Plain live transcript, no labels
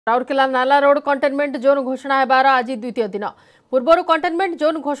राउरकेला नाला road containment zone घोषणा हेबार आज द्वितीय दिन पूर्वर कंटेनमेंट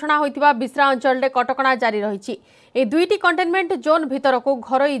जोन घोषणा होइतिबा बिश्रा अंचल कटकणा जारी रही। ए दुईटी कंटेनमेंट जोन भितर को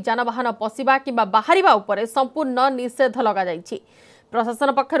घरोई जानवाहन पशिबा किंबा बाहरिबा उपरे संपूर्ण निषेध लगा जाइछि।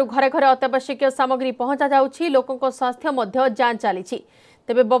 प्रशासन पक्षरु घरे घरे अत्यावश्यक सामग्री पहुंचा जाउछि। लोकंक स्वास्थ्य मध्य जांच चलीछि।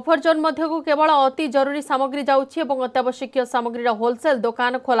 तेबे बफर जोन मध्य को केवल अति जरूरी सामग्री जाउछि एवं अत्यावश्यक सामग्रीर होलसेल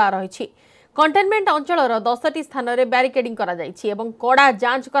दुकान खोला रहिछि। कंटेनमेंट अंचलर 10टी स्थान में ब्यारिकेडिंग करा जाइछि एवं कड़ा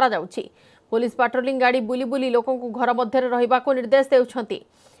जांच करा जाउछि। पुलिस पाट्रोलिंग गाड़ी बुली बुली लोकों को घर मध्य रहिबाको निर्देश देउछंती।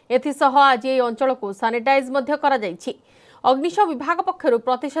 एथिसह आज ए अंचल को सानिटाइज मध्य करा जाइछि। अग्निशम विभाग पक्षरु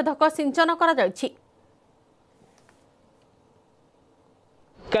प्रतिषेधक सिंचन करा जाइछि।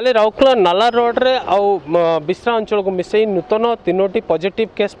 काले राउरकेला नाला रोड रे बिश्रा अंचल को मिसई नूतन 3टी पॉजिटिव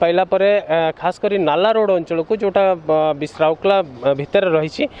केस पाइला परे खास करी नाला रोड अंचल को जोटा राउरकेला भितर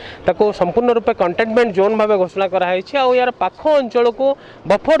रही संपूर्ण रूपे कंटेनमेंट जोन भाव घोषणा कराई यार पाख अंचल को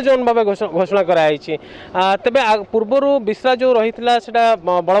बफर जोन भाव घोषणा कराई। तेबे पूर्वर बिश्रा जो रही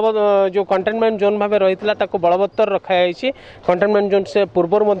बलवत्तर जो कंटेनमेंट जोन भाव रही बलवत्तर रखाई। कंटेनमेंट जोन से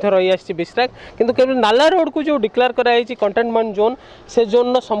पूर्वर मध्य रही आसी बिश्रा किंतु केवल नाला रोड को जो डिक्लेयर कराई कंटेनमेंट जोन से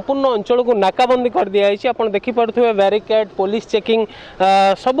जोन संपूर्ण अंचल को नाकाबंदी कर दिखाई। आप देखिपे बैरिकेड पुलिस चेकिंग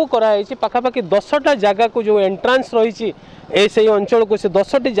सबू कराई। पाखापाखि 10टा जगह को जो एंट्रांस रही से अंचल को से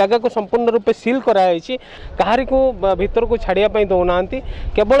 10टी जगह को संपूर्ण रूपे सील कराई। कहारी को भीतर को छाड़िया दौना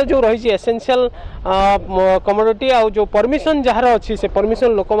केवल जो रही एसेंशियल कमोडिटी आ जो परमिशन जार अच्छी से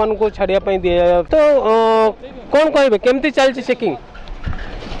परमिशन लोक मान को छाड़िया दिया। तो कौन कहे केमती चलती चेकिंग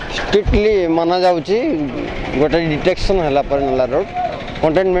स्ट्रिक्टली माना जाउची गोटे डिटेक्शन हला पर नाला रोड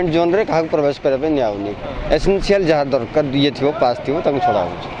कंटेनमेंट जोन रे काहा प्रवेश करबे नि आउनी एसेंशियल जहां दरकार दिए थियो पास थियो तंग छोड़ा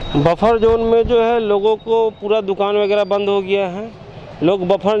हो। बफर जोन में जो है लोगों को पूरा दुकान वगैरह बंद हो गया है। लोग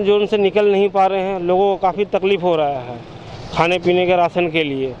बफर जोन से निकल नहीं पा रहे हैं। लोगों को काफ़ी तकलीफ हो रहा है खाने पीने के राशन के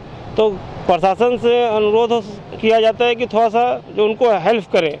लिए। तो प्रशासन से अनुरोध किया जाता है कि थोड़ा सा जो उनको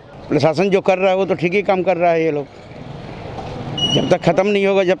हेल्प करे। प्रशासन जो कर रहा है वो तो ठीक ही काम कर रहा है। ये लोग जब तक खत्म नहीं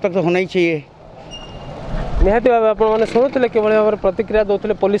होगा जब तक तो होना ही चाहिए। निहाती भाव आपने शुणुते कि भाव में प्रतिक्रिया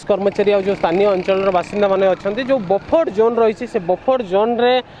दौते पुलिस कर्मचारी और जो स्थानीय अंचल बासिंदा मैंने अच्छा जो बफर जोन रही से बफर जोन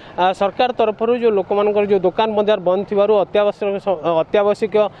रे सरकार तरफ जो लोक मान जो दुकान बजार बंद थी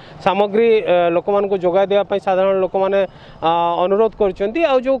अत्यावश्यक सामग्री लोक मान को जोगाई देवाई साधारण लोक मैंने अनुरोध कर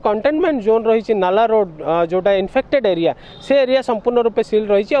जो कंटेनमेंट जोन रही नाला रोड जोटा इन्फेक्टेड एरिया से एरिया संपूर्ण रूपे सील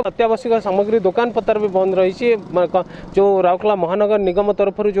रही। अत्यावश्यक सामग्री दुकान पतर भी बंद रही। जो राउरकेला महानगर निगम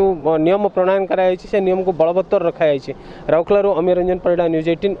तरफ जो नियम प्रणयन कराई से नियम को बलवत्तर रखाई। राउरकेला अमीर रंजन परिडा न्यूज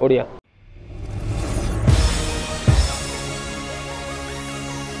 18 ओडिया।